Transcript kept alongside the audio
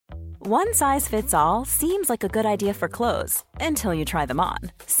One size fits all seems like a good idea for clothes until you try them on.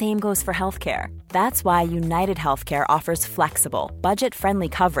 Same goes for healthcare. That's why United Healthcare offers flexible, budget-friendly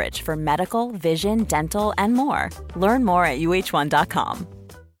coverage for medical, vision, dental, and more. Learn more at uh1.com.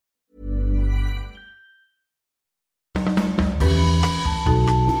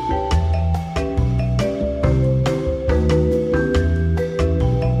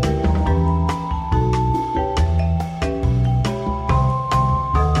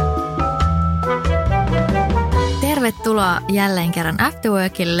 Tervetuloa jälleen kerran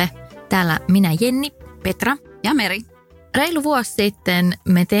Afterworkille. Täällä minä Jenni, Petra ja Meri. Reilu vuosi sitten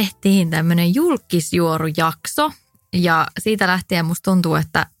me tehtiin tämmöinen julkisjuorujakso ja siitä lähtien musta tuntuu,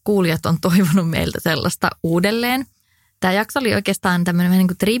 että kuulijat on toivonut meiltä sellaista uudelleen. Tämä jakso oli oikeastaan tämmöinen niin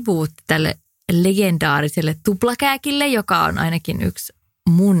kuin tribuutti tälle legendaariselle tuplakääkille, joka on ainakin yksi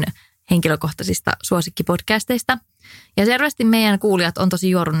mun henkilökohtaisista suosikkipodcasteista. Ja selvästi meidän kuulijat on tosi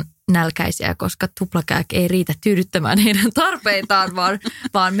juorun nälkäisiä, koska tuplakääk ei riitä tyydyttämään heidän tarpeitaan,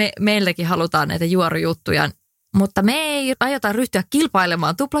 vaan meiltäkin halutaan näitä juorujuttuja. Mutta me ei aiota ryhtyä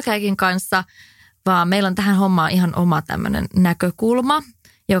kilpailemaan tuplakääkin kanssa, vaan meillä on tähän hommaan ihan oma tämmöinen näkökulma,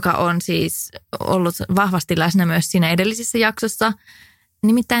 joka on siis ollut vahvasti läsnä myös siinä edellisessä jaksossa.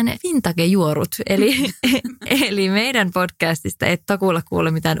 Nimittäin vintage-juorut, eli meidän podcastista et takuulla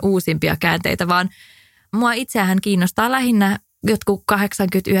kuule mitään uusimpia käänteitä, vaan mua itseähän kiinnostaa lähinnä jotkut 80-,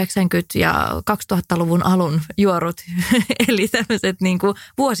 90- ja 2000-luvun alun juorut, eli tämmöiset niin kuin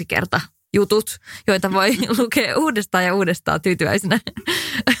vuosikertajutut, joita voi lukea uudestaan ja uudestaan tyytyväisenä.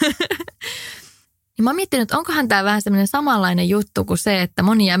 Mä oon miettinyt, että onkohan tämä vähän semmoinen samanlainen juttu kuin se, että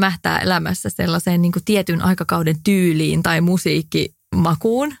moni jämähtää elämässä sellaiseen niin kuin tietyn aikakauden tyyliin tai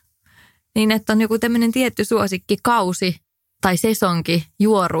musiikkimakuun, niin että on joku tämmöinen tietty suosikkikausi tai sesonki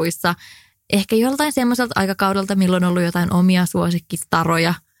juoruissa, ehkä joltain semmoiselta aikakaudelta, milloin on ollut jotain omia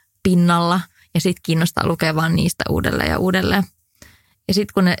suosikkistaroja pinnalla ja sitten kiinnostaa lukea vaan niistä uudelleen ja uudelleen. Ja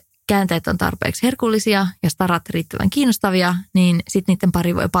sitten kun ne käänteet on tarpeeksi herkullisia ja starat riittävän kiinnostavia, niin sitten niiden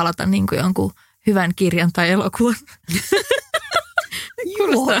pari voi palata niin kuin jonkun hyvän kirjan tai elokuvan.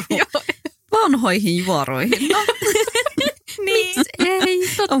 Vanhoihin juoroihin. No. Niin, ei,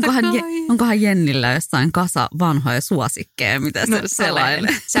 onkohan Jennillä jossain kasa vanhoja suosikkeja, mitä se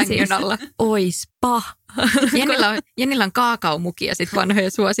selailee sängyn alla? Oispa. Jennillä on kaakaomuki ja sitten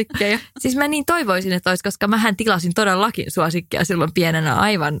vanhoja suosikkeja. Siis mä niin toivoisin, että olisi, koska mähän tilasin todellakin suosikkeja silloin pienenä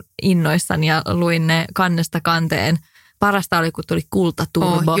aivan innoissani ja luin ne kannesta kanteen. Parasta oli, kun tuli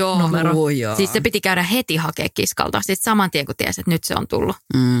kultaturbo-numero. Siis se piti käydä heti hakea kiskalta. Siis saman tien, kun tiesi, että nyt se on tullut.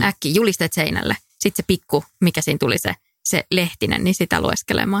 Äkkiä julisteet seinälle. Sitten se pikku, mikä siinä tuli se lehtinen, niin sitä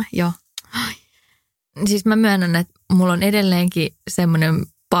lueskelemaan. Joo. Siis mä myönnän, että mulla on edelleenkin semmoinen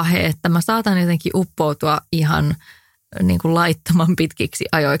pahe, että mä saatan jotenkin uppoutua ihan niin kuin laittoman pitkiksi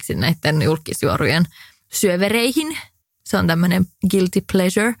ajoiksi näiden julkisjuorujen syövereihin. Se on tämmöinen guilty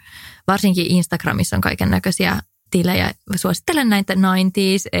pleasure. Varsinkin Instagramissa on kaiken näköisiä tilejä. Suosittelen näitä 90s,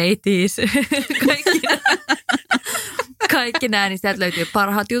 80s, kaikki nämä, niin sieltä löytyy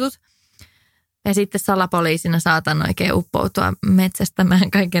parhaat jutut. Ja sitten salapoliisina saatan oikein uppoutua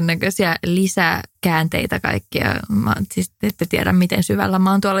metsästämään kaiken näköisiä lisäkäänteitä kaikkia. Mä siis ette tiedä, miten syvällä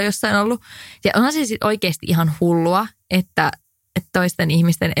mä oon tuolla jossain ollut. Ja onhan se sitten oikeasti ihan hullua, että toisten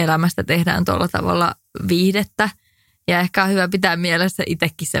ihmisten elämästä tehdään tuolla tavalla viihdettä. Ja ehkä on hyvä pitää mielessä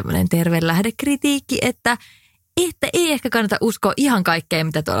itsekin semmoinen terve lähdekritiikki, että ei ehkä kannata uskoa ihan kaikkea,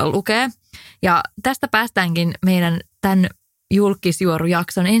 mitä tuolla lukee. Ja tästä päästäänkin meidän tämän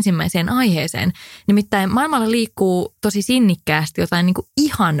julkisjuorujakson ensimmäiseen aiheeseen. Nimittäin maailmalla liikkuu tosi sinnikkäästi jotain niin kuin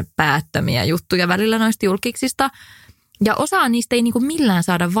ihan päättömiä juttuja välillä noista julkiksista. Ja osa niistä ei niin kuin millään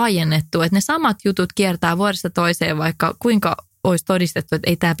saada vaiennettua, että ne samat jutut kiertää vuodesta toiseen, vaikka kuinka olisi todistettu, että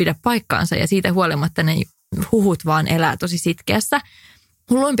ei tämä pidä paikkaansa. Ja siitä huolimatta ne huhut vaan elää tosi sitkeässä.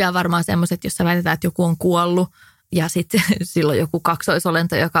 Hulluimpia on varmaan semmoiset, jossa väitetään, että joku on kuollut. Ja sitten silloin joku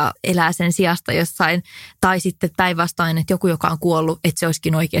kaksoisolento, joka elää sen sijasta jossain. Tai sitten päinvastoin, että joku, joka on kuollut, että se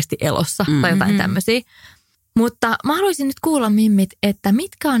olisikin oikeasti elossa tai jotain tämmöisiä. Mutta mä haluaisin nyt kuulla, mimmit, että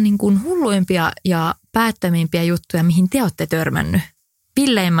mitkä on niin kuin hulluimpia ja päättömimpiä juttuja, mihin te olette törmännyt?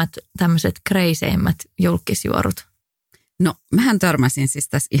 Villeimmät tämmöiset kreiseimmät julkisjuorut. No, mähän törmäsin siis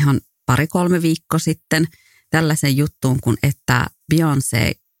tässä ihan 2-3 viikkoa sitten tällaisen juttuun, kun että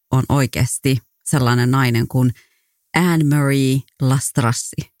Beyoncé on oikeasti sellainen nainen kuin Anne-Marie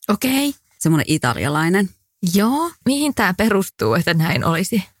Lastrassi. Okei. Semmoinen italialainen. Joo. Mihin tämä perustuu, että näin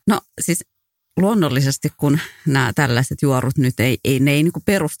olisi? No siis luonnollisesti, kun nämä tällaiset juorut nyt ne ei niin kuin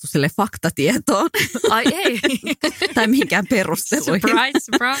perustu sille faktatietoon. Ai ei. Tai mihinkään perusteluihin. Surprise,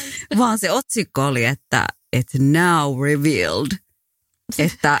 surprise. Vaan se otsikko oli, että now revealed.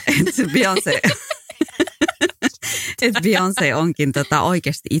 että se Beyoncé, että Beyoncé onkin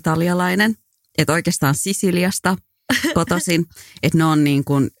oikeasti italialainen, että oikeastaan Sisiliasta kotoisin, että ne on niin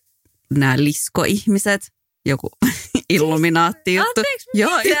kuin nämä liskoihmiset, joku illuminaatti-juttu.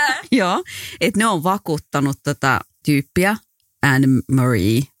 Joo, että ne on vakuuttanut tyyppiä,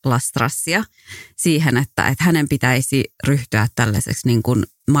 Anne-Marie Lastrassia, siihen, että hänen pitäisi ryhtyä tällaiseksi niin kuin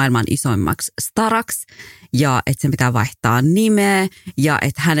maailman isoimmaksi staraksi ja että sen pitää vaihtaa nimeä ja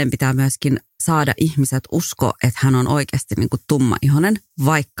että hänen pitää myöskin saada ihmiset usko, että hän on oikeasti niin kuin tummaihoinen,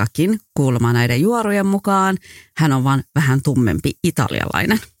 vaikkakin kuulemma näiden juorujen mukaan hän on vaan vähän tummempi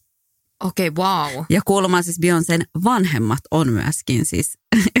italialainen. Okei, wow. Ja kuulemma siis Beyoncén vanhemmat on myöskin siis,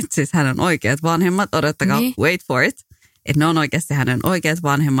 että siis hänen oikeat vanhemmat, odottakaa, niin. Wait for it. Että ne on oikeasti hänen oikeat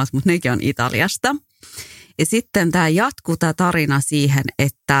vanhemmat, mutta nekin on Italiasta. Ja sitten tämä tarina siihen,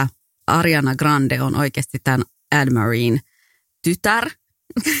 että Ariana Grande on oikeasti tämän Anne-Marien tytär.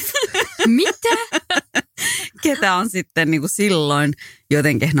 Mitä? Ketä on sitten niin kuin silloin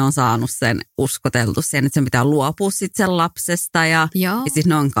jotenkin ne on saanut sen uskoteltu sen, että sen pitää luopua sitten sen lapsesta. Ja sitten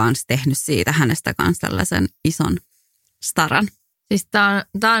ne on kanssa tehnyt siitä hänestä kanssa tällaisen ison staran. Siis tää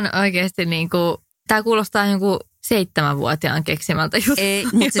on oikeasti niin kuin, tää kuulostaa joku 7-vuotiaan keksimältä juttu. Ei,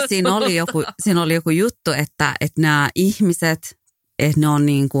 mutta siis siinä oli joku juttu, että nämä ihmiset, että ne on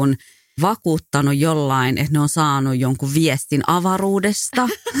niin kuin vakuuttanut jollain, että ne on saanut jonkun viestin avaruudesta.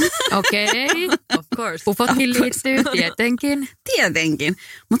 Okei, of course. Ufotkin liittyy, tietenkin. Tietenkin,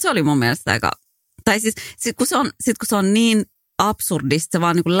 mutta se oli mun mielestä aika, tai siis kun se on niin absurdista, se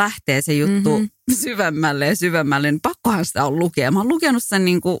vaan niin kuin lähtee se juttu syvemmälle ja syvemmälle, niin pakkohan sitä on lukea. Mä oon lukenut sen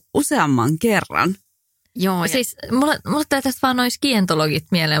niin kuin useamman kerran. Joo, siis mulla tästä vaan noin skientologit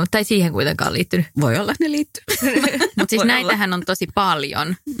mieleen, mutta ei siihen kuitenkaan liittynyt. Voi olla, ne liittyy. Mutta siis näitähän on tosi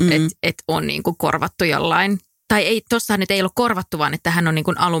paljon, että on niinku korvattu jollain. Tai ei, tossahan nyt ei ole korvattu, vaan että hän on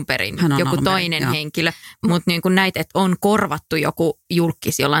niinku alun perin joku toinen henkilö. Mutta niinku näitä, että on korvattu joku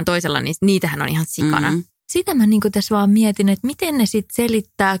julkis jollain toisella, niin niitähän on ihan sikana. Sitä mä niinku tässä vaan mietin, että miten ne sitten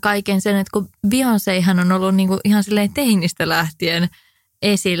selittää kaiken sen, että kun Beyoncéhan on ollut niinku ihan silleen teinistä lähtien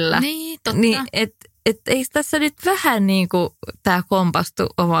esillä. Niin, totta. Niin, että eikö tässä nyt vähän niin kuin tämä kompastu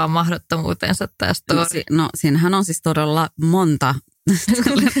omaan mahdottomuutensa tämä story? No siinähän on siis todella monta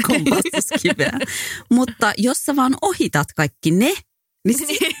kompastuskiveä. Mutta jos sä vaan ohitat kaikki ne, niin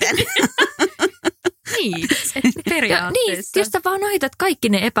sitten... Niin, periaatteessa. Niin, jos sä vaan ohitat kaikki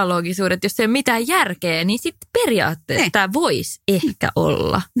ne epäloogisuudet, jos ei ole mitään järkeä, niin sitten periaatteessa tämä voisi ehkä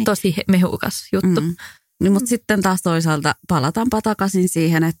olla tosi mehukas juttu. Niin, mutta sitten taas toisaalta palataanpa takaisin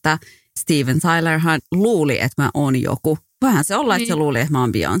siihen, että Steven Tylerhan luuli, että mä oon joku. Vähän se olla, että se luuli, että mä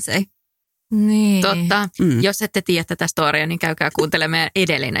oon Beyoncé. Niin. Totta. Jos ette tiedä tätä storya, niin käykää kuuntelemaan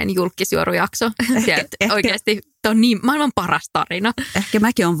edellinen julkisjuorujakso. Oikeasti on niin maailman paras tarina. Ehkä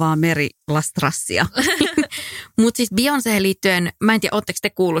mäkin on vaan Meri Lastrassia. Mutta siis Beyoncéhen liittyen, mä en tiedä, ootteko te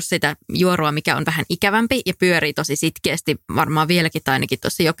kuullut sitä juorua, mikä on vähän ikävämpi ja pyörii tosi sitkeästi, varmaan vieläkin tai ainakin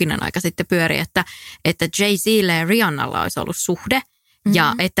tuossa jokinen aika sitten pyörii, että Jay-Zille ja Rihannalla olisi ollut suhde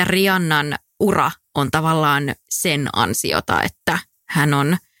ja että Rihannan ura on tavallaan sen ansiota, että hän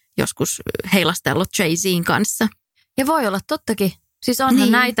on joskus heilastellut Jay-Zin kanssa. Ja voi olla tottakin. Siis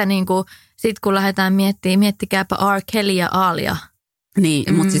onhan näitä niin kuin, sit kun lähdetään miettikääpä R. Kelly ja Aalia.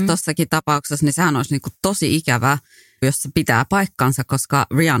 Niin, mutta siis tossakin tapauksessa niin sehän olisi niin kuin tosi ikävä, jos se pitää paikkansa, koska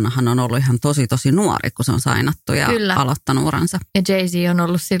Rihannahan on ollut ihan tosi nuori, kun se on sainattu ja aloittanut uransa. Ja Jay-Z on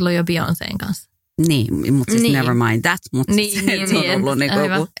ollut silloin jo Beyoncén kanssa. Niin, mutta siis never mind that, mutta se on ollut niin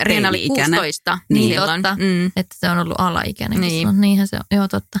kuin Rihanna oli 16. Niin, totta, että se on ollut alaikäinen. Niin. Niinhän se on, joo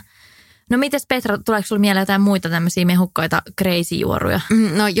totta. No mites Petra, tuleeko sinulle mieleen jotain muita tämmöisiä mehukkaita crazy-juoruja?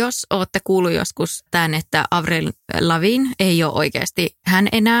 No jos olette kuullut joskus tämän, että Avril Lavigne ei ole oikeasti hän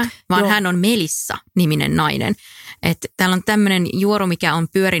enää, vaan hän on Melissa-niminen nainen. Että täällä on tämmöinen juoru, mikä on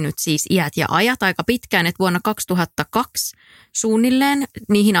pyörinyt siis iät ja ajat aika pitkään, että vuonna 2002 suunnilleen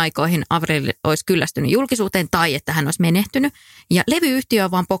niihin aikoihin Avril olisi kyllästynyt julkisuuteen tai että hän olisi menehtynyt. Ja levyyhtiö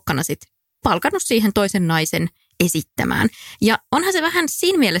on vaan pokkana sitten palkannut siihen toisen naisen esittämään. Ja onhan se vähän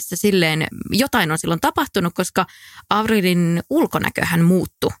siinä mielessä silleen, jotain on silloin tapahtunut, koska Avrilin ulkonäköhän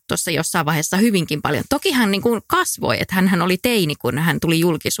muuttui tuossa jossain vaiheessa hyvinkin paljon. Toki hän niin kuin kasvoi, että hän oli teini, kun hän tuli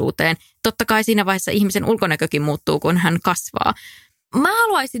julkisuuteen. Totta kai siinä vaiheessa ihmisen ulkonäkökin muuttuu, kun hän kasvaa. Mä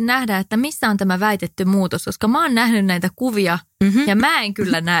haluaisin nähdä, että missä on tämä väitetty muutos, koska mä oon nähnyt näitä kuvia ja mä en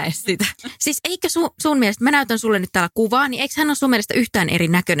kyllä näe sitä. Siis eikö sun mielestä, mä näytän sulle nyt täällä kuvaa, niin eikö hän ole sun mielestä yhtään eri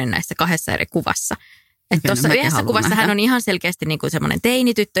näköinen näissä 2 eri kuvassa? Että tuossa yhdessä kuvassa hän on ihan selkeästi niin kuin semmoinen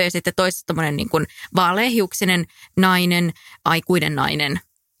teinityttö ja sitten toisessa tommoinen niin kuin vaaleahiuksinen nainen, aikuinen nainen.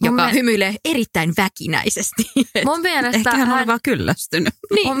 joka hymyilee erittäin väkinäisesti. Mun mielestä ehkä hän on vaan kyllästynyt.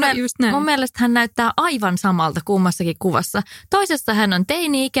 Niin, just näin. Mun mielestä hän näyttää aivan samalta kummassakin kuvassa. Toisessa hän on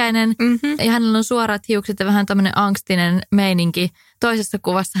teini-ikäinen ja hänellä on suorat hiukset ja vähän tämmöinen angstinen meininki. Toisessa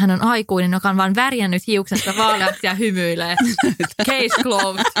kuvassa hän on aikuinen, joka on vaan värjännyt hiuksensa vaaleaksi ja hymyilee. Case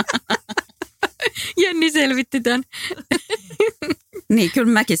closed. Jenni selvitti tämän. Niin,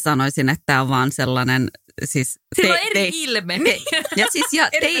 kyllä mäkin sanoisin, että tämä on vaan sellainen... Siis sillä on eri ilme. Ja, siis,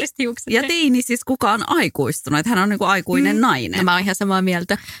 ja teini siis kuka on aikuistunut, että hän on niin kuin aikuinen nainen. No, mä oon ihan samaa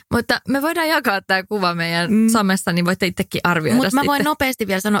mieltä. Mutta me voidaan jakaa tämä kuva meidän somessa, niin voitte itsekin arvioida. Mutta mä voin nopeasti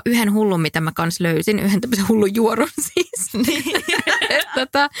vielä sanoa yhden hullun, mitä mä kans löysin. Yhden tämmöisen hullun juoron siis.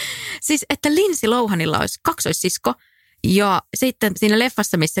 Siis, että Lindsay Lohanilla olisi kaksoissisko. Ja sitten siinä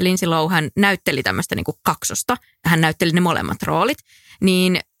leffassa, missä Lindsay Lohan näytteli tämmöistä niin kuin kaksosta, hän näytteli ne molemmat roolit,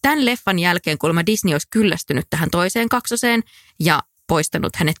 niin tämän leffan jälkeen kuulemma Disney olisi kyllästynyt tähän toiseen kaksoseen ja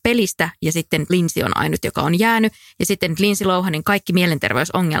poistanut hänet pelistä ja sitten Lindsay on ainut, joka on jäänyt. Ja sitten Lindsay Lohanin kaikki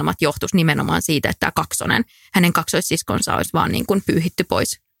mielenterveysongelmat johtuisi nimenomaan siitä, että tämä kaksonen, hänen kaksoissiskonsa olisi vaan niin kuin pyyhitty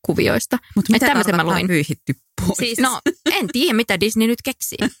pois kuvioista. Mutta mitä tarkoittaa pyyhitty pois? Siis, no en tiedä, mitä Disney nyt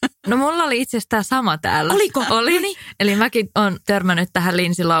keksii. No mulla oli itse asiassa tämä sama täällä. Oliko? Oli. Noniin. Eli mäkin olen törmännyt tähän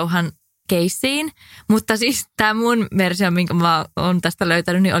Lindsay Lohan keissiin, mutta siis tämä mun versio, minkä mä oon tästä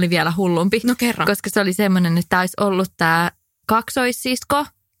löytänyt, niin oli vielä hullumpi. No kerran. Koska se oli semmoinen, että olisi ollut tämä kaksoissisko,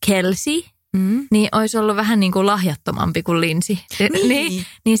 Kelsey, niin olisi ollut vähän niin kuin lahjattomampi kuin Lindsay.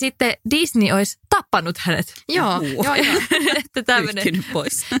 Niin sitten Disney olisi tappanut hänet. Joo. Että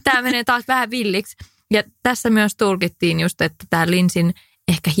tämä menee taas vähän villiksi. Ja tässä myös tulkittiin just, että tämä Lindsayn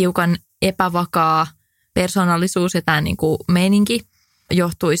ehkä hiukan epävakaa persoonallisuus ja tämä niin kuin meininki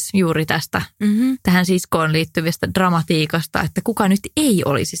johtuisi juuri tästä tähän siskoon liittyvistä dramatiikasta, että kuka nyt ei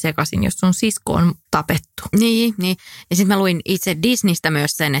olisi sekaisin, jos sun sisko on tapettu. Niin. Ja sitten mä luin itse Disneystä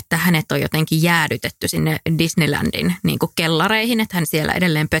myös sen, että hänet on jotenkin jäädytetty sinne Disneylandin niin kuin kellareihin, että hän siellä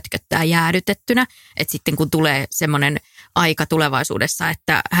edelleen pötköttää jäädytettynä. Että sitten kun tulee semmoinen aika tulevaisuudessa,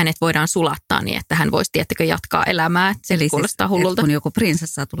 että hänet voidaan sulattaa niin, että hän voisi tiettäkö jatkaa elämää. Se eli kuulostaa siis, hullulta. Kun joku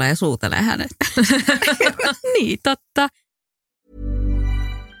prinsessa tulee ja suutelee hänet. Niin, totta.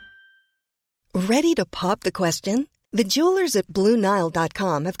 Ready to pop the question? The jewelers at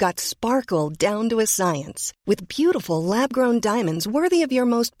BlueNile.com have got sparkle down to a science with beautiful lab-grown diamonds worthy of your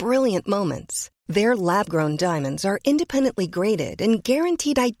most brilliant moments. Their lab-grown diamonds are independently graded and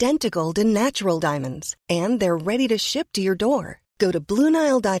guaranteed identical to natural diamonds, and they're ready to ship to your door. Go to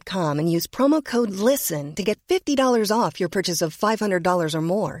BlueNile.com and use promo code LISTEN to get $50 off your purchase of $500 or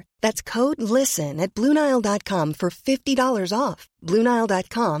more. That's code LISTEN at BlueNile.com for $50 off.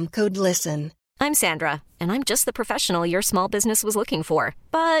 BlueNile.com, code LISTEN. I'm Sandra, and I'm just the professional your small business was looking for.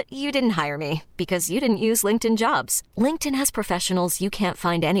 But you didn't hire me because you didn't use LinkedIn Jobs. LinkedIn has professionals you can't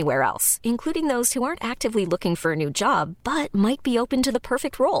find anywhere else, including those who aren't actively looking for a new job, but might be open to the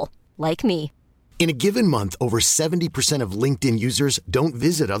perfect role, like me. In a given month, over 70% of LinkedIn users don't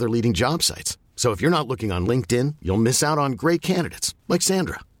visit other leading job sites. So if you're not looking on LinkedIn, you'll miss out on great candidates like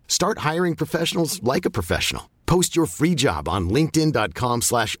Sandra. Start hiring professionals like a professional. Post your free job on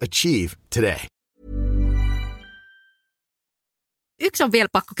linkedin.com/achieve today. Yksi on vielä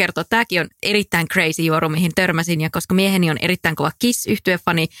pakko kertoa. Tämäkin on erittäin crazy juoru, mihin törmäsin. Ja koska mieheni on erittäin kova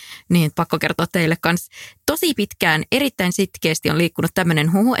Kiss-yhtyefani, niin pakko kertoa teille kanssa. Tosi pitkään, erittäin sitkeästi on liikkunut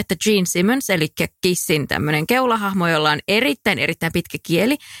tämmöinen huhu, että Gene Simmons, eli Kissin tämmöinen keulahahmo, jolla on erittäin pitkä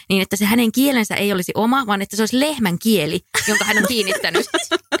kieli, niin että se hänen kielensä ei olisi oma, vaan että se olisi lehmän kieli, jonka hän on kiinnittänyt.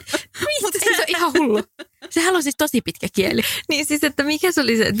 Mutta se on ihan hullu. Sehän on siis tosi pitkä kieli. Niin siis, että mikä se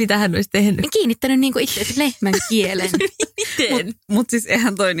oli se, mitä hän olisi tehnyt? Kiinnittänyt niinku itse lehmän kielen. Miten? Mutta siis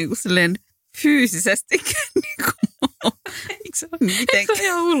eihän toi niinku silleen fyysisesti niinku, eikö se ole mitenkään? Se on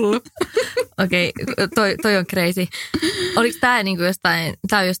ihan hullu. Okei, toi on crazy. Oliko tämä niinku jostain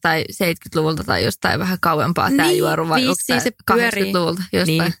 70-luvulta tai jostain vähän kauempaa tämä juoru vai onko tämä 80-luvulta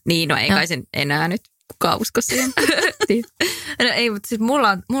jostain? Niin, no ei kai sen enää nyt kukaan usko siihen. No ei, mutta siis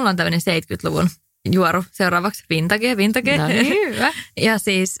mulla on tämmöinen 70-luvun juoru seuraavaksi vintage. No niin, hyvä. Ja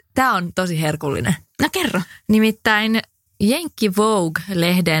siis tämä on tosi herkullinen. No kerro. Nimittäin Jenkki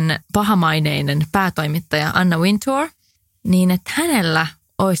Vogue-lehden pahamaineinen päätoimittaja Anna Wintour, niin että hänellä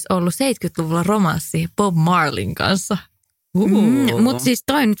olisi ollut 70-luvulla romanssi Bob Marleyn kanssa. Mutta siis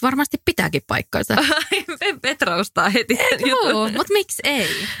toi nyt varmasti pitääkin paikkansa. Petraustaa heti. Mutta miksi ei?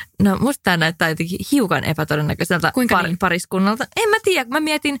 No musta tämä näyttää jotenkin hiukan epätodennäköiseltä pariskunnalta. En mä tiedä, mä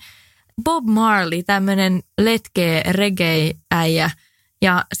mietin Bob Marley, tämmöinen letkeä reggae-äijä.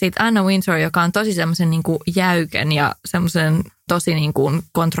 Ja sitten Anna Wintour, joka on tosi semmoisen niin kuin jäykän ja semmoisen tosi niin kuin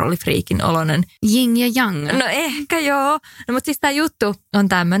kontrollifriikin oloinen. Yin ja yang. No ehkä joo. No mutta siis tämä juttu on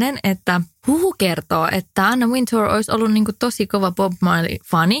tämmöinen, että huhu kertoo, että Anna Wintour olisi ollut niin kuin tosi kova Bob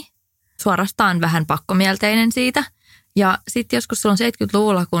Marley-fani. Suorastaan vähän pakkomielteinen siitä. Ja sitten joskus silloin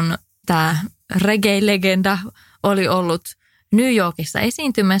 70-luvulla, kun tämä reggae-legenda oli ollut New Yorkissa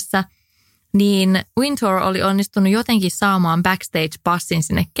esiintymässä, niin Wintour oli onnistunut jotenkin saamaan backstage-passin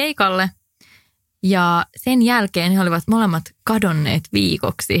sinne keikalle. Ja sen jälkeen he olivat molemmat kadonneet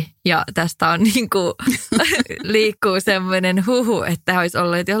viikoksi. Ja tästä on niin kuin liikkuu semmoinen huhu, että he olisi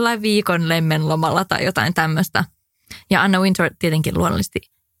olleet jollain viikon lemmenlomalla tai jotain tämmöistä. Ja Anna Wintour tietenkin luonnollisesti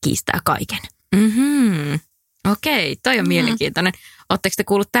kiistää kaiken. Mm-hmm. Okei, toi on mielenkiintoinen. Oletteko te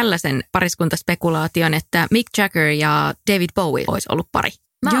kuullut tällaisen pariskuntaspekulaation, että Mick Jagger ja David Bowie olisi ollut pari?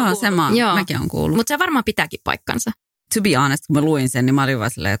 Mäkin olen kuullut. Mutta se varmaan pitääkin paikkansa. To be honest, kun mä luin sen, niin mä olin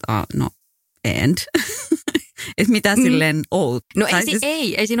vaan silleen, että end. Että mitä silleen old. No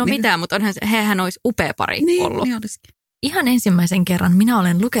ei siinä ole mitään, mutta hehän olisi upea pari ollut. Niin olisikin. Ihan ensimmäisen kerran minä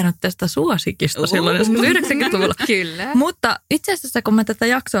olen lukenut tästä suosikista silloin 90-luvulla. Kyllä. Mutta itse asiassa, kun mä tätä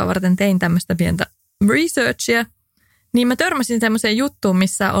jaksoa varten tein tämmöistä pientä researchia, niin mä törmäsin semmoiseen juttuun,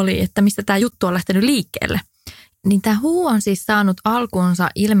 missä oli, että mistä tämä juttu on lähtenyt liikkeelle. Niin tämä huhu on siis saanut alkunsa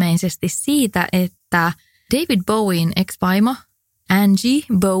ilmeisesti siitä, että David Bowien ex-vaimo Angie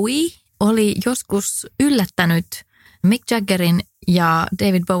Bowie oli joskus yllättänyt Mick Jaggerin ja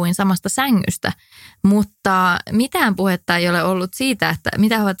David Bowien samasta sängystä, mutta mitään puhetta ei ole ollut siitä, että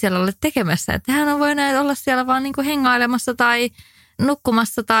mitä he ovat siellä olleet tekemässä. Että hän on voinut olla siellä vaan niin kuin hengailemassa tai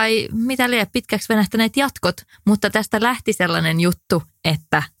nukkumassa tai mitä lie pitkäksi venähtäneet jatkot, mutta tästä lähti sellainen juttu,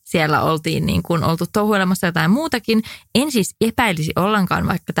 että siellä oltiin niin kuin oltu touhuilemassa jotain muutakin. En siis epäilisi ollenkaan,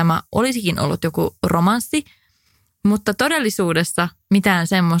 vaikka tämä olisikin ollut joku romanssi, mutta todellisuudessa mitään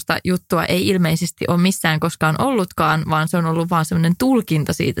semmoista juttua ei ilmeisesti ole missään koskaan ollutkaan, vaan se on ollut vaan semmoinen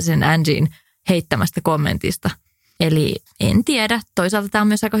tulkinta siitä sen Angien heittämästä kommentista. Eli en tiedä. Toisaalta tämä on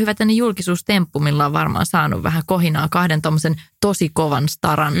myös aika hyvä tänne julkisuustemppu, millä on varmaan saanut vähän kohinaa kahden tommosen tosi kovan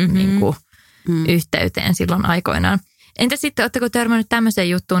staran niin kuin, yhteyteen silloin aikoinaan. Entä sitten, ootteko törmännyt tämmöiseen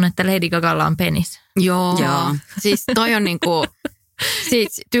juttuun, että Lady Gagalla on penis? Joo. Siis toi on niinku,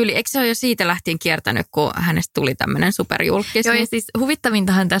 siis tyyli, eikö se ole jo siitä lähtien kiertänyt, kun hänestä tuli tämmöinen superjulkis? Joo, ja siis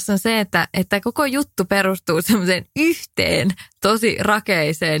huvittavintahan tässä on se, että koko juttu perustuu semmoiseen yhteen tosi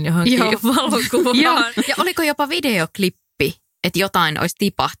rakeiseen johonkin valokuvaan. Joo, ja oliko jopa videoklippi, että jotain olisi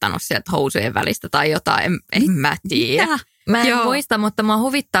tipahtanut sieltä housujen välistä tai jotain, en mä tiedä. Mä en muista, mutta mua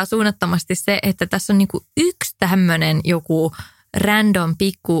huvittaa suunnattomasti se, että tässä on niinku yksi tämmöinen joku random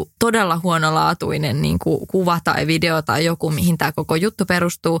pikku, todella huonolaatuinen niinku kuva tai video tai joku, mihin tämä koko juttu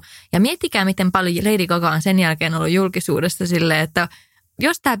perustuu. Ja miettikää, miten paljon Lady Gaga on sen jälkeen ollut julkisuudessa silleen, että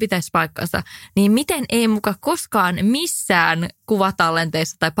jos tämä pitäisi paikkansa, niin miten ei muka koskaan missään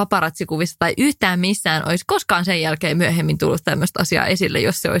kuvatallenteissa tai paparazzikuvissa tai yhtään missään olisi koskaan sen jälkeen myöhemmin tullut tämmöistä asiaa esille,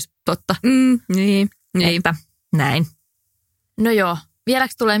 jos se olisi totta. Niin. Että näin. No joo,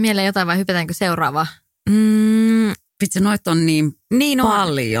 vieläkö tulee mieleen jotain vai hypätäänkö seuraavaa? Vitsi, noita on niin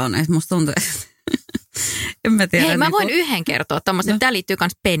paljon, että musta tuntuu, en mä tiedä. Hei, mä voin yhden kertoa tommosen, tämä liittyy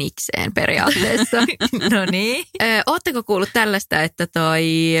myös penikseen periaatteessa. No niin. Ootteko kuullut tällaista, että toi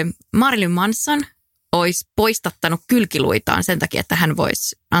Marilyn Manson olisi poistattanut kylkiluitaan sen takia, että hän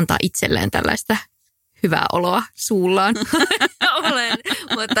voisi antaa itselleen tällaista hyvää oloa suullaan? Olen,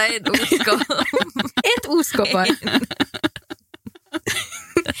 mutta en usko. Et usko vai?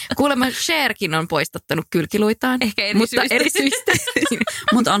 Kuulemma Cherkin on poistattanut kylkiluitaan. Ehkä eri syistä.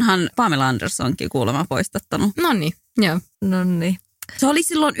 Mutta onhan Pamela Andersonkin kuulemma poistattanut. Noniin, joo. Noniin. Se oli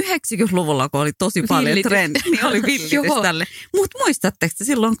silloin 90-luvulla, kun oli tosi paljon trendiä, niin oli villitys tälle. Mutta muistatteko, että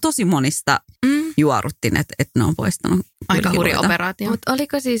silloin tosi monista juoruttiin, että ne on poistanut aika hurja operaatio. Mutta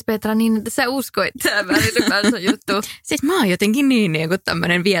oliko siis, Petra, niin että sä uskoit tämä Marilyn Manson juttu? Siis mä oon jotenkin niin kuin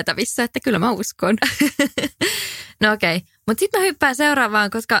tämmöinen vietävissä, että kyllä mä uskon. No okei. Mutta sitten mä hyppään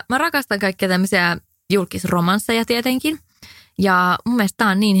seuraavaan, koska mä rakastan kaikkia tämmöisiä julkisromansseja tietenkin. Ja mun mielestä tää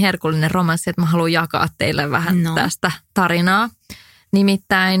on niin herkullinen romanssi, että mä haluan jakaa teille vähän tästä tarinaa.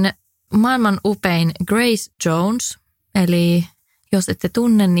 Nimittäin maailman upein Grace Jones, eli jos ette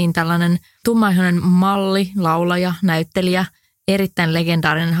tunne, niin tällainen tummaihoinen malli, laulaja, näyttelijä, erittäin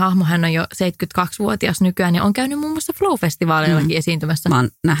legendaarinen hahmo. Hän on jo 72-vuotias nykyään ja on käynyt muun muassa Flow-festivaaleillakin esiintymässä. Mä oon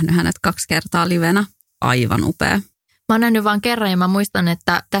nähnyt hänet 2 kertaa livenä. Aivan upea. Mä oon nähnyt vaan kerran ja mä muistan,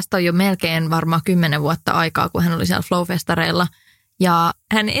 että tästä on jo melkein varmaan 10 vuotta aikaa, kun hän oli siellä Flow-festareilla. Ja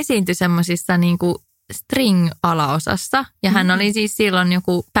hän esiintyi semmoisissa niinku string-alaosassa ja hän oli siis silloin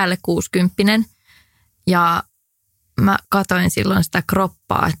joku päälle 60. Ja mä katoin silloin sitä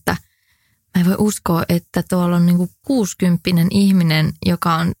kroppaa, että Mä en voi uskoa, että tuolla on niinku 60 ihminen,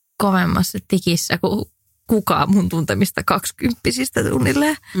 joka on kovemmassa tikissä kuin kukaan mun tuntemista 20-sistä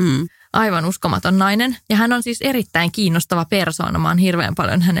tunnilleen. Aivan uskomaton nainen. Ja hän on siis erittäin kiinnostava persoona. Mä oon hirveän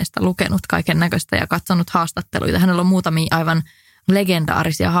paljon hänestä lukenut kaiken näköistä ja katsonut haastatteluita. Hänellä on muutamia aivan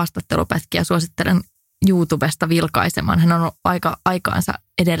legendaarisia haastattelupätkiä. Suosittelen YouTubesta vilkaisemaan. Hän on aika aikaansa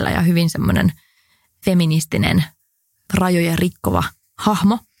edellä ja hyvin semmoinen feministinen, rajoja rikkova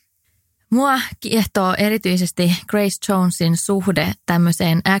hahmo. Mua kiehtoo erityisesti Grace Jonesin suhde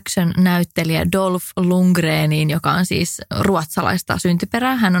tämmöiseen action-näyttelijä Dolph Lundgreniin, joka on siis ruotsalaista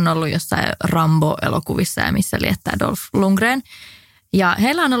syntyperää. Hän on ollut jossain Rambo-elokuvissa ja missä liettää Dolph Lundgren. Ja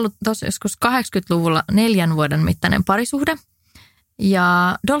heillä on ollut tuossa joskus 80-luvulla 4 vuoden mittainen parisuhde.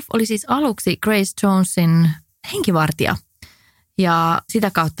 Ja Dolph oli siis aluksi Grace Jonesin henkivartija. Ja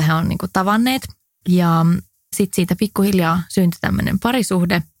sitä kautta he on niinku tavanneet. Ja sitten siitä pikkuhiljaa syntyi tämmöinen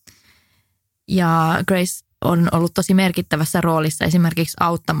parisuhde. Ja Grace on ollut tosi merkittävässä roolissa esimerkiksi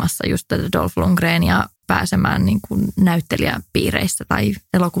auttamassa just tätä Dolph Lundgrenia pääsemään niin kuin näyttelijäpiireissä tai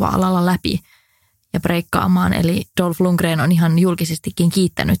elokuva-alalla läpi ja breikkaamaan. Eli Dolph Lundgren on ihan julkisestikin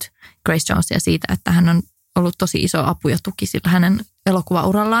kiittänyt Grace Jonesia siitä, että hän on ollut tosi iso apu ja tuki sillä hänen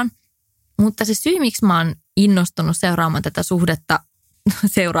elokuvaurallaan. Mutta se syy, miksi mä oon innostunut seuraamaan tätä suhdetta,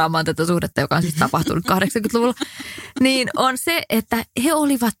 joka on siis tapahtunut 80-luvulla, niin on se, että he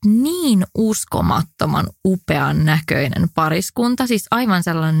olivat niin uskomattoman upean näköinen pariskunta. Siis aivan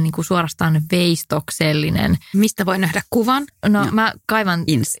sellainen niin kuin suorastaan veistoksellinen. Mistä voi nähdä kuvan? No mä kaivan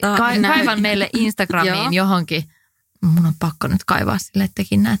meille Instagramiin johonkin. Mun on pakko nyt kaivaa sille, että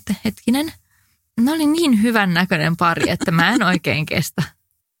tekin näette. Hetkinen. Ne oli niin hyvän näköinen pari, että mä en oikein kestä.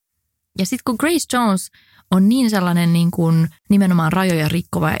 Ja sitten kun Grace Jones on niin sellainen niin kuin nimenomaan rajoja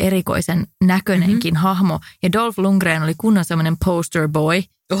rikkova ja erikoisen näköinenkin hahmo. Ja Dolph Lundgren oli kunnon sellainen poster boy.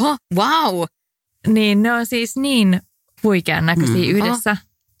 Oho, wow! Niin ne on siis niin huikean näköisiä yhdessä.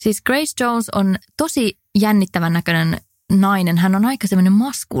 Siis Grace Jones on tosi jännittävän näköinen nainen. Hän on aika semmoinen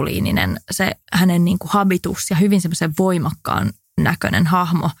maskuliininen se hänen niin kuin habitus ja hyvin semmoisen voimakkaan näköinen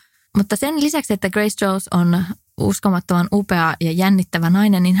hahmo. Mutta sen lisäksi, että Grace Jones on uskomattoman upea ja jännittävä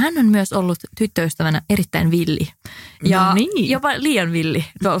nainen, niin hän on myös ollut tyttöystävänä erittäin villi. Ja jopa liian villi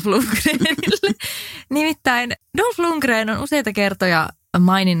Dolph Lundgrenille. Nimittäin Dolph Lundgren on useita kertoja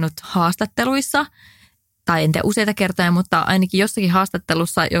maininnut haastatteluissa, tai en tiedä useita kertoja, mutta ainakin jossakin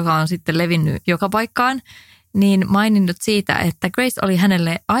haastattelussa, joka on sitten levinnyt joka paikkaan, niin maininnut siitä, että Grace oli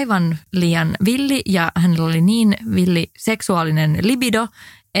hänelle aivan liian villi ja hänellä oli niin villi seksuaalinen libido,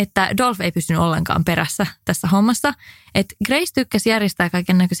 että Dolph ei pystynyt ollenkaan perässä tässä hommassa. Että Grace tykkäsi järjestää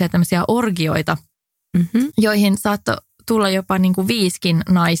kaiken näköisiä tämmöisiä orgioita, joihin saattoi tulla jopa niin kuin 5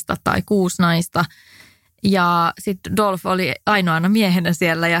 naista tai 6 naista. Ja sitten Dolph oli ainoana miehenä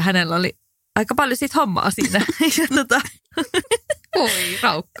siellä ja hänellä oli aika paljon siitä hommaa siinä. Oi,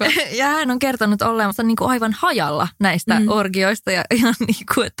 raukka. Ja hän on kertonut olemassa niin kuin aivan hajalla näistä orgioista ja ihan niin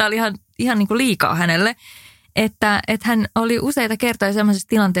kuin, että oli ihan niin kuin liikaa hänelle. Että hän oli useita kertoja sellaisessa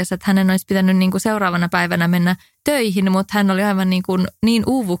tilanteessa, että hänen olisi pitänyt niin kuin seuraavana päivänä mennä töihin, mutta hän oli aivan niin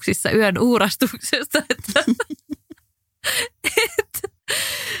uuvuksissa yön uurastuksesta,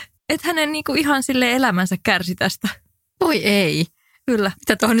 että hänen niin kuin ihan sille elämänsä kärsi tästä. Voi ei. Kyllä.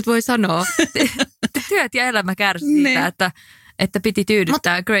 Mitä tuohon nyt voi sanoa? Työt ja elämä kärsi siitä, että piti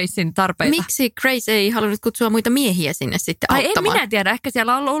tyydyttää Gracein tarpeita. Miksi Grace ei halunnut kutsua muita miehiä sinne sitten auttamaan? En minä tiedä. Ehkä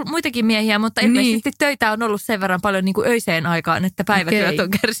siellä on ollut muitakin miehiä, mutta ilmeisesti töitä on ollut sen verran paljon niin kuin öiseen aikaan, että päivätyöt on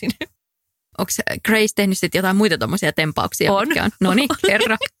kärsinyt. Onko Grace tehnyt sitten jotain muita tommosia tempauksia? On. No niin,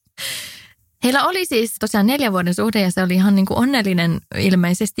 kerro. Heillä oli siis tosiaan 4 vuoden suhde ja se oli ihan niin kuin onnellinen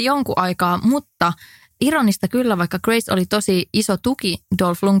ilmeisesti jonkun aikaa, mutta ironista kyllä, vaikka Grace oli tosi iso tuki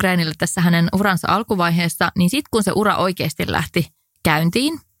Dolph Lundgrenille tässä hänen uransa alkuvaiheessa, niin sitten kun se ura oikeasti lähti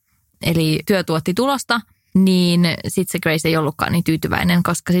käyntiin, eli työ tuotti tulosta, niin sitten se Grace ei ollutkaan niin tyytyväinen,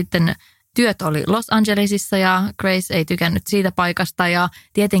 koska sitten työt oli Los Angelesissa ja Grace ei tykännyt siitä paikasta. Ja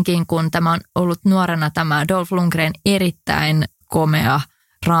tietenkin kun tämä on ollut nuorena tämä Dolph Lundgren erittäin komea,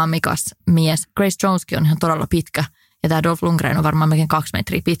 raamikas mies. Grace Joneskin on ihan todella pitkä. Ja tämä Dolph Lundgren on varmaan melkein 2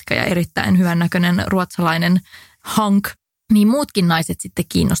 metriä pitkä ja erittäin hyvän näköinen ruotsalainen hunk. Niin muutkin naiset sitten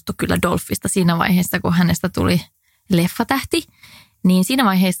kiinnostu kyllä Dolphista siinä vaiheessa, kun hänestä tuli leffatähti. Niin siinä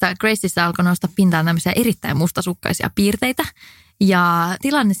vaiheessa Graceissa alkoi nousta pintaan tämmöisiä erittäin mustasukkaisia piirteitä. Ja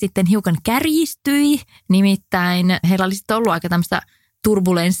tilanne sitten hiukan kärjistyi. Nimittäin heillä oli sitten ollut aika tämmöistä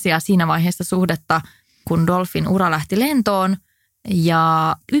turbulenssia siinä vaiheessa suhdetta, kun Dolphin ura lähti lentoon.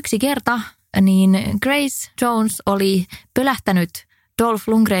 Ja yksi kerta niin Grace Jones oli pölähtänyt Dolph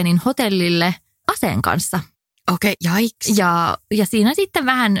Lundgrenin hotellille aseen kanssa. Okei, jaiks. Ja siinä sitten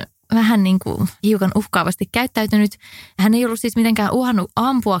vähän vähän niin kuin hiukan uhkaavasti käyttäytynyt. Hän ei ollut siis mitenkään uhannut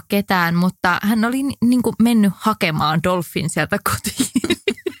ampua ketään, mutta hän oli niin kuin mennyt hakemaan Dolphin sieltä kotiin.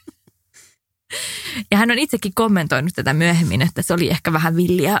 Ja hän on itsekin kommentoinut tätä myöhemmin, että se oli ehkä vähän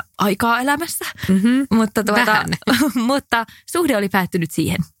villiä aikaa elämässä. Mutta suhde oli päättynyt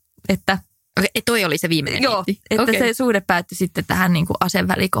siihen, että... Toi oli se viimeinen. Joo, että se suhde päättyi sitten tähän niin kuin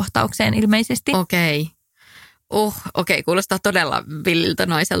asevälikohtaukseen ilmeisesti. Okei, kuulostaa todella villiltä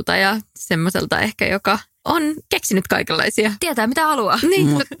naiselta ja semmoiselta ehkä, joka on keksinyt kaikenlaisia. Tietää mitä haluaa. Niin,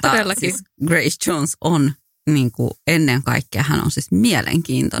 mutta todellakin. siis Grace Jones on niin kuin ennen kaikkea, hän on siis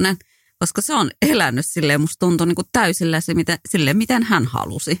mielenkiintoinen, koska se on elänyt silleen, musta tuntuu niin kuin täysillä silleen, miten hän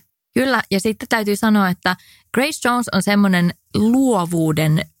halusi. Kyllä, ja sitten täytyy sanoa, että Grace Jones on semmoinen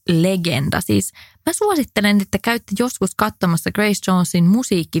luovuuden legenda. Siis mä suosittelen, että käytte joskus katsomassa Grace Jonesin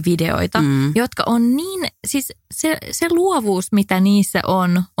musiikkivideoita, jotka on niin, siis se luovuus, mitä niissä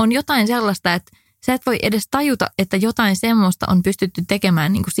on jotain sellaista, että sä et voi edes tajuta, että jotain semmoista on pystytty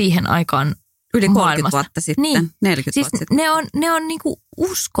tekemään niin kuin siihen aikaan yli 30 maailmassa. vuotta sitten, niin. 40 siis vuotta sitten. Ne on niin kuin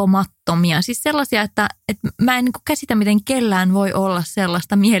uskomattomia, siis sellaisia, että mä en niin kuin käsitä, miten kellään voi olla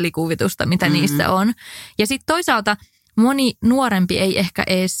sellaista mielikuvitusta, mitä niissä on. Ja sitten toisaalta moni nuorempi ei ehkä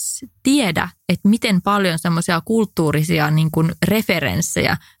edes tiedä, että miten paljon semmoisia kulttuurisia niin kuin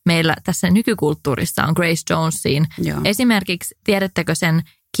referenssejä meillä tässä nykykulttuurissa on Grace Jonesiin. Joo. Esimerkiksi tiedättekö sen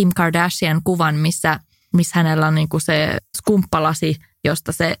Kim Kardashian kuvan, missä hänellä on niin kuin se skumppalasi,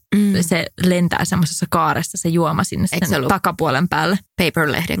 josta se lentää semmoisessa kaaressa se juoma sinne sen takapuolen päälle.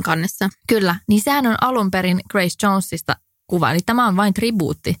 Paper-lehden kannessa. Kyllä, niin sehän on alun perin Grace Jonesista kuva. Eli tämä on vain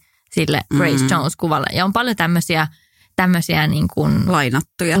tribuutti sille Grace Jones-kuvalle. Ja on paljon tämmöisiä niin kuin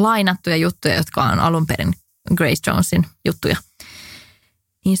lainattuja juttuja, jotka on alun perin Grace Jonesin juttuja.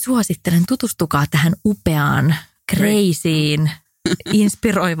 Niin suosittelen, tutustukaa tähän upeaan, crazyin,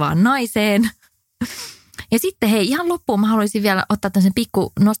 inspiroivaan naiseen. Ja sitten hei, ihan loppuun mä haluaisin vielä ottaa tämmöisen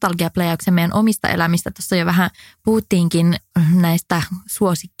pikku nostalgiapläjäyksen meidän omista elämistä. Tuossa jo vähän puhuttiinkin näistä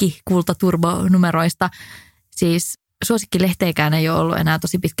suosikki-kultaturbonumeroista. Siis suosikkilehteikään ei ole ollut enää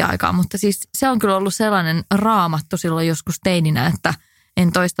tosi pitkä aikaa, mutta siis se on kyllä ollut sellainen raamattu silloin joskus teininä, että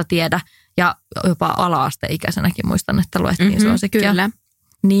en toista tiedä. Ja jopa ala-asteikäisenäkin muistan, että luettiin suosikkia. Kyllä.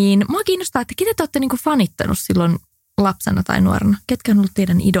 Niin mua kiinnostaa, että ketä te olette niinku fanittanut silloin lapsena tai nuorena? Ketkä on ollut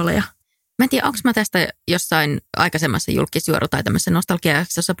teidän idoleja? Mä en tiedä, onko mä tästä jossain aikaisemmassa julkisjuoru tai tämmöisessä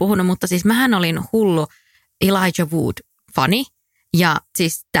nostalgiajaksossa puhunut, mutta siis mähän olin hullu Elijah Wood-fani. Ja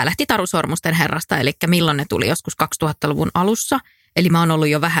siis tää lähti Taru Sormusten herrasta, eli milloin ne tuli joskus 2000-luvun alussa. Eli mä oon ollut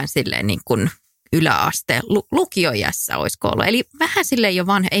jo vähän silleen niin kuin yläaste, lukioiässä olisiko ollut. Eli vähän silleen jo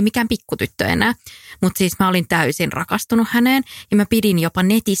vanha, ei mikään pikkutyttö enää. Mutta siis mä olin täysin rakastunut häneen ja mä pidin jopa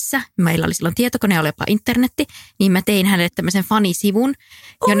netissä. Meillä oli silloin tietokone, oli jopa internetti. Niin mä tein hänelle tämmöisen fanisivun,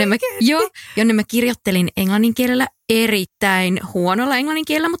 jonne mä kirjoittelin englannin kielellä erittäin huonolla englannin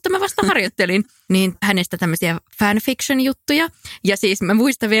kielellä, mutta mä vasta harjoittelin niin hänestä tämmöisiä fanfiction-juttuja. Ja siis mä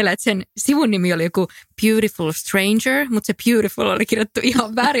muistan vielä, että sen sivun nimi oli joku Beautiful Stranger, mutta se beautiful oli kirjoittu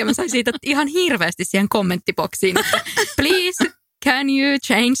ihan väärin. Ja mä sain siitä ihan hirveästi siihen kommenttiboksiin, että please, can you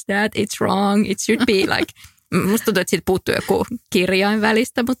change that? It's wrong. It should be like... Musta tuntuu, että siitä puuttuu joku kirjain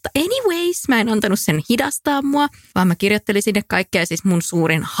välistä, mutta anyways, mä en antanut sen hidastaa mua, vaan mä kirjoittelin sinne kaikkea. Siis mun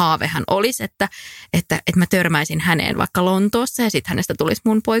suurin haavehan olisi, että mä törmäisin häneen vaikka Lontoossa ja sitten hänestä tulisi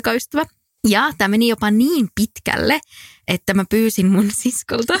mun poikaystävä. Ja tämä meni jopa niin pitkälle, että mä pyysin mun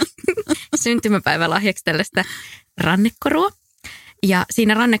siskolta syntymäpäivälahjaksi tällaista rannekorua. Ja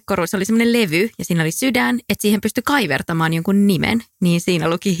siinä rannekoruissa oli semmoinen levy ja siinä oli sydän, että siihen pystyi kaivertamaan jonkun nimen. Niin siinä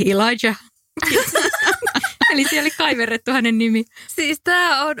luki Elijah. Eli siellä oli kaiverrettu hänen nimi. Siis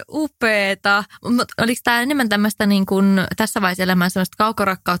tää on upeeta. Oliko tää enemmän tämmöistä niin kuin tässä vaiheessa elämää sellaista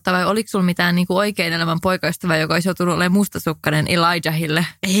kaukorakkautta vai oliko sulla mitään niin kuin oikein elämän poikaystävä, joka olisi joutunut olemaan mustasukkainen Elijahille?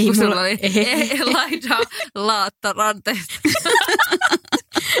 Ei, mulla oli Elijah Laatta ranteesta.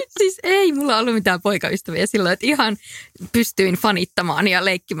 Siis ei mulla ollut mitään poikaystäviä silloin, että ihan pystyin fanittamaan ja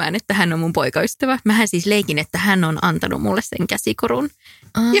leikkimään, että hän on mun poikaystävä. Mähän siis leikin, että hän on antanut mulle sen käsikorun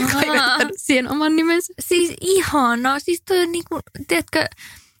ja kaivettanut siihen oman nimensä. Siis ihanaa. Siis toi on niinku, tiedätkö,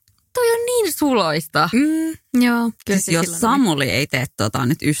 toi on niin suloista. Joo. Siis jos Samuli ei tee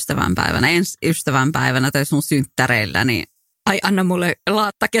nyt ystävänpäivänä, ensi ystävänpäivänä tai sun synttäreillä, niin... Ai anna mulle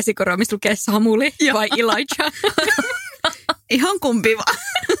Laatta käsikorua, missä lukee Samuli vai Elijah. Ihan kumpi vaan.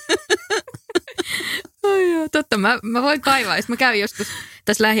 Ai joo, totta. Mä voin kaivaa, jos mä käyn joskus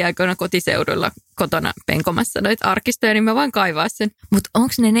tässä lähiaikoina kotiseudulla kotona penkomassa noita arkistoja, niin mä voin kaivaa sen. Mutta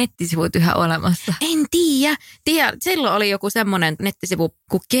onko ne nettisivut yhä olemassa? En tiedä. Silloin oli joku semmoinen nettisivu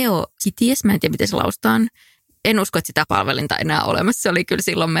kuin GeoCities, mä en tiedä miten se laustaan. en usko, että sitä palvelinta enää olemassa. Se oli kyllä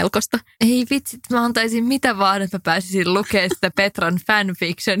silloin melkoista. Ei vitsit, mä antaisin mitä vaan, että mä pääsisin lukemaan sitä Petran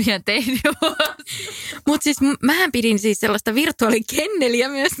fanfictionia tein jo. Mutta siis mähän pidin siis sellaista virtuaalikenneliä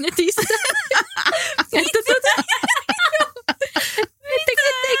myös netistä.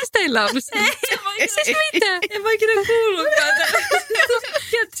 Eikö teillä ollut se? Siis mitä? En mä ikinä kuullutkaan.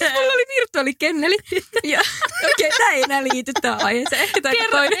 Mulla oli virtuaalikenneli. Okei, tää ei enää liity tähän aiheeseen.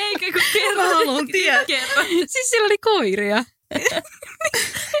 Kerro, eikä kun kerro. Mä haluan tietää. Siis siellä oli koiria.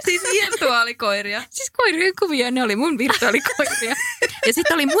 Siis virtuaalikoiria. Siis koirien kuvia, ne oli mun virtuaalikoiria. Ja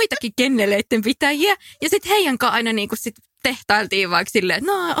sitten oli muitakin kenneleiden pitäjiä. Ja sitten heidän kanssa aina niinku sit tehtailtiin vaikka silleen,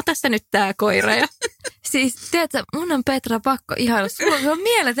 että no ota sä nyt tää koira. Ja... Siis tiedätkö, mun on Petra pakko ihailla. Sulla on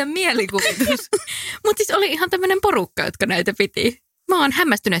mieletön mielikuvitus. Mutta siis oli ihan tämmöinen porukka, jotka näitä piti. Mä oon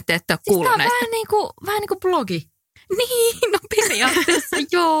hämmästynyt, että et ole siis kuullut näistä. Vähän niin kuin blogi. Niin, no periaatteessa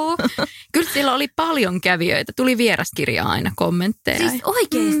joo. Kyllä siellä oli paljon kävijöitä. Tuli vieraskirjaa aina kommentteja. Siis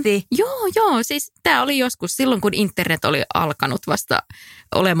oikeesti? Joo. Siis tää oli joskus silloin, kun internet oli alkanut vasta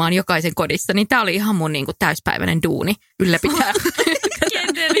olemaan jokaisen kodissa. Niin tää oli ihan mun niinku täyspäiväinen duuni ylläpitää.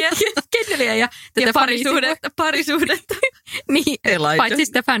 Kenneliä ja tätä parisuhdetta. Niin, paitsi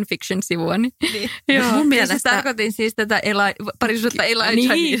sitä fanfiction-sivua. Niin. Joo. Mun mielestä tarkoitin siis tätä parisuhdetta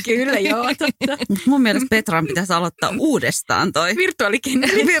Elijah. Niin, kyllä joo, totta. Mun mielestä Petran pitäisi aloittaa uudestaan toi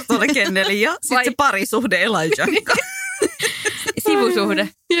virtuaalikenneli ja sitten se parisuhde Elijah. Sivusuhde.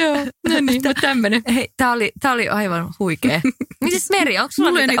 Joo, no niin, mutta tämmönen. Hei, tää oli aivan huikea. Mites Meri, onko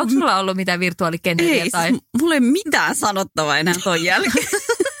sulla ollut mitään virtuaalikenneliä? Ei, mulla ei mitään sanottavaa enää ton jälkeen.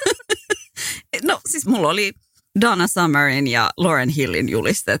 No siis mulla oli Donna Summerin ja Lauryn Hillin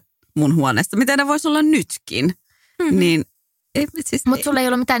julistet mun huoneesta. Miten ne voisi olla nytkin? Mm-hmm. Niin, siis, mutta sulla ei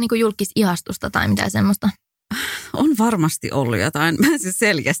ollut mitään niinku julkisihastusta tai mitään semmoista? On varmasti ollut jotain. Mä en siis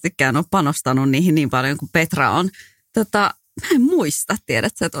selkeästikään ole panostanut niihin niin paljon kuin Petra on. Mä en muista,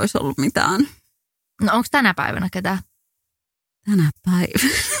 tiedätkö, että olisi ollut mitään. No onko tänä päivänä ketään? Tänä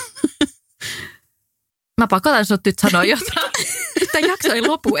päivänä? Mä pakotan sut nyt sanoa jotain. Tämä jakso ei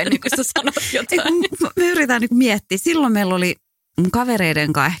lopu ennen kuin sä sanot jotain. Me yritetään nyt miettiä. Silloin meillä oli mun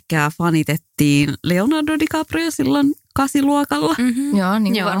kavereiden kanssa ehkä fanitettiin Leonardo DiCaprio silloin 8-luokalla. Mm-hmm. Joo,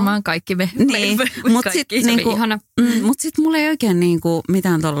 niin kuin varmaan kaikki me. Niin, mutta sitten mulla ei oikein niinku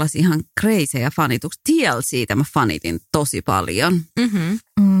mitään tollaisia ihan crazyjä fanituksia. TLCtä mä fanitin tosi paljon. Mm-hmm.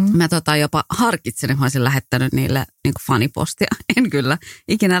 Mä jopa harkitsin, että mä olisin lähettänyt niille niinku fanipostia. En kyllä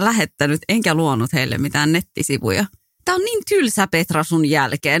ikinä lähettänyt, enkä luonut heille mitään nettisivuja. Tää on niin tylsä, Petra, sun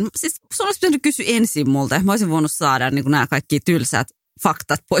jälkeen. Siis sun olisi pitänyt kysyä ensin multa. Mä olisin voinut saada niin nämä kaikki tylsät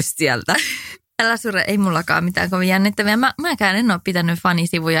faktat pois sieltä. Älä sure, ei mullakaan mitään kovin jännittäviä. Mäkään en ole pitänyt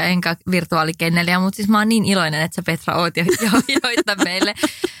fanisivuja enkä virtuaalikenneliä, mutta siis mä oon niin iloinen, että sä Petra oot jo joita meille.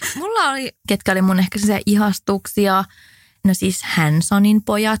 Mulla oli, ketkä oli mun ehkä sellaisia ihastuksia, no siis Hansonin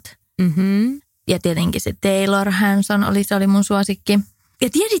pojat. Mm-hmm. Ja tietenkin se Taylor Hanson se oli mun suosikki. Ja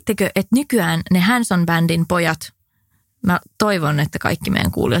tiedittekö, että nykyään ne Hanson-bändin pojat, mä toivon, että kaikki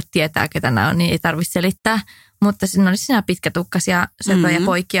meidän kuulijat tietää, ketä nämä on, niin ei tarvitse selittää. Mutta siinä oli siinä pitkätukkaisia söpöjä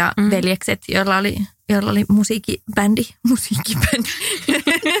poikia, veljekset, joilla oli musiikkibändi.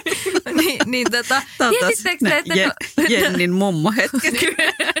 Tiesittekö, että Jennin mummo hetken.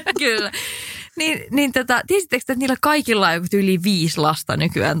 Kyllä. Tiesittekö, että niillä kaikilla on yli 5 lasta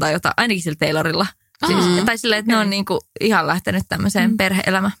nykyään tai jotain, ainakin sillä Taylorilla. Siis, tai silleen, että ne on niinku ihan lähtenyt tämmöiseen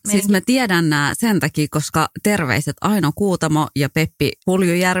perhe-elämään. Siis mä tiedän nämä sen takia, koska terveiset Aino Kuutamo ja Peppi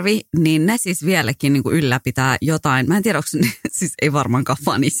Puljujärvi, niin ne siis vieläkin niinku ylläpitää jotain. Mä en tiedä, onko ne, siis ei varmaankaan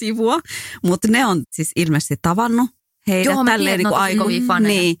fanisivua, mutta ne on siis ilmeisesti tavannut heidät. Joo, tälleen niinku kovia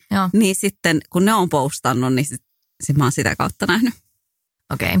faneja. Niin sitten, kun ne on postannut, niin sit mä oon sitä kautta nähnyt.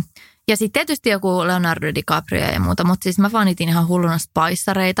 Okei. Ja sitten tietysti joku Leonardo DiCaprio ja muuta, mutta siis mä fanitin ihan hulluna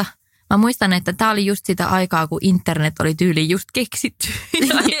spicereita. Mä muistan, että tää oli just sitä aikaa, kun internet oli tyyli just keksitty.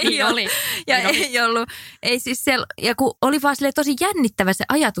 Ei ollut. Ei siis ja kun oli vaan tosi jännittävä se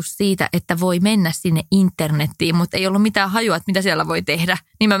ajatus siitä, että voi mennä sinne internettiin, mutta ei ollut mitään hajua, että mitä siellä voi tehdä.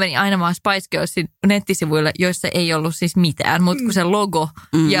 Niin mä menin aina vaan Spice Girlsin nettisivuille, joissa ei ollut siis mitään, mutta kun se logo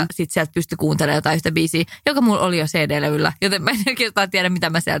ja sit sieltä pystyi kuuntelemaan jotain yhtä biisiä, joka mulla oli jo CD-levyllä. Joten mä en oikeastaan tiedä, mitä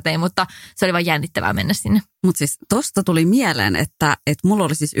mä siellä tein, mutta se oli vaan jännittävää mennä sinne. Mutta siis tosta tuli mieleen, että mulla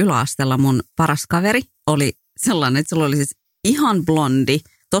oli siis yläasteella mun paras kaveri oli sellainen, että sillä oli siis ihan blondi,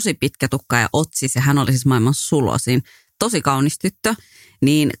 tosi pitkä tukka ja otsis ja hän oli siis maailman sulosin, tosi kaunis tyttö.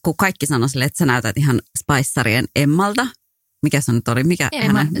 Niin kun kaikki sanoi sille, että sä näytät ihan Spice-sarjan Emmalta, mikä se nyt oli?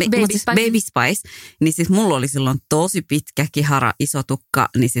 Baby Spice. Niin siis mulla oli silloin tosi pitkä kihara, iso tukka,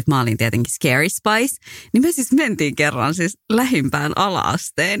 niin sit mä olin tietenkin Scary Spice. Niin me siis mentiin kerran siis lähimpään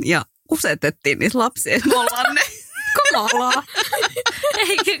ala-asteen ja kusetettiin niitä lapsia, että me ollaan ne. Kamalaa.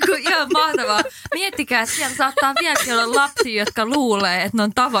 Eikä kun ihan mahtavaa. Miettikää, että siellä saattaa vieläkin olla lapsia, jotka luulee, että ne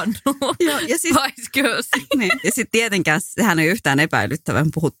on tavannut Spice Girlsia. Niin. Ja sitten tietenkään sehän ei yhtään epäilyttävää, me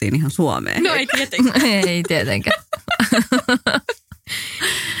puhuttiin ihan suomeen. No ei tietenkään. Ei tietenkään.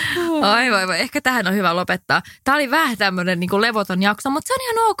 Ai voi. Ehkä tähän on hyvä lopettaa. Tämä oli vähän tämmöinen niin kuin levoton jakso, mutta se on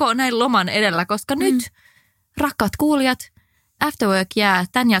ihan ok näin loman edellä, koska nyt, rakkaat kuulijat, Afterwork jää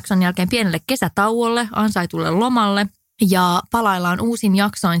tämän jakson jälkeen pienelle kesätauolle, ansaitulle lomalle ja palaillaan uusin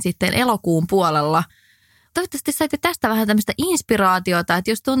jaksoin sitten elokuun puolella. Toivottavasti saitte tästä vähän tämmöistä inspiraatiota,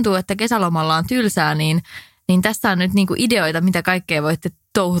 että jos tuntuu, että kesälomalla on tylsää, niin tässä on nyt niinku ideoita, mitä kaikkea voitte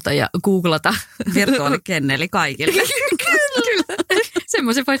touhuta ja googlata. Virtuaalikenneli kaikille. Kyllä.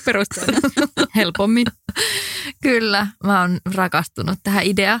 Semmoisen voisi perustaa helpommin. Kyllä, mä oon rakastunut tähän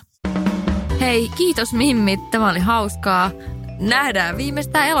ideaan. Hei, kiitos Mimmit, tämä oli hauskaa. Nähdään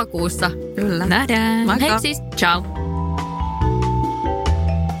viimeistään elokuussa. Kyllä. Nähdään. Moikka. Hei siis. Ciao.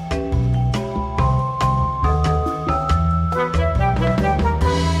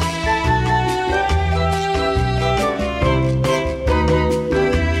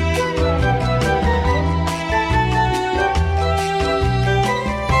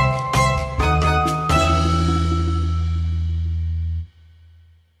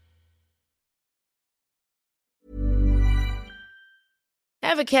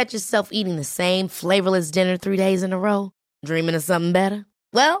 Ever catch yourself eating the same flavorless dinner 3 days in a row? Dreaming of something better?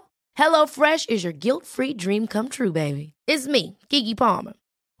 Well, HelloFresh is your guilt-free dream come true, baby. It's me, Keke Palmer.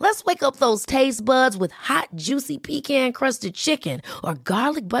 Let's wake up those taste buds with hot, juicy pecan-crusted chicken or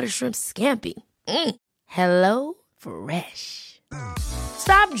garlic butter shrimp scampi. Hello Fresh.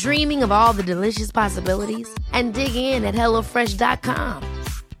 Stop dreaming of all the delicious possibilities and dig in at HelloFresh.com.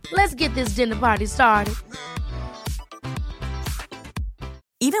 Let's get this dinner party started.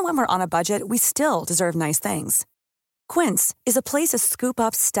 Even when we're on a budget, we still deserve nice things. Quince is a place to scoop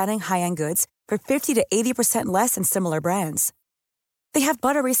up stunning high-end goods for 50 to 80% less than similar brands. They have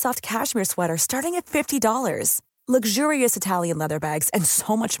buttery soft cashmere sweaters starting at $50, luxurious Italian leather bags, and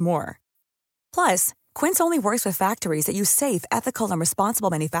so much more. Plus, Quince only works with factories that use safe, ethical, and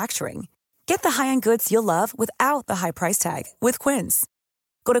responsible manufacturing. Get the high-end goods you'll love without the high price tag with Quince.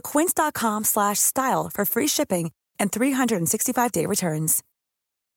 Go to quince.com/style for free shipping and 365-day returns.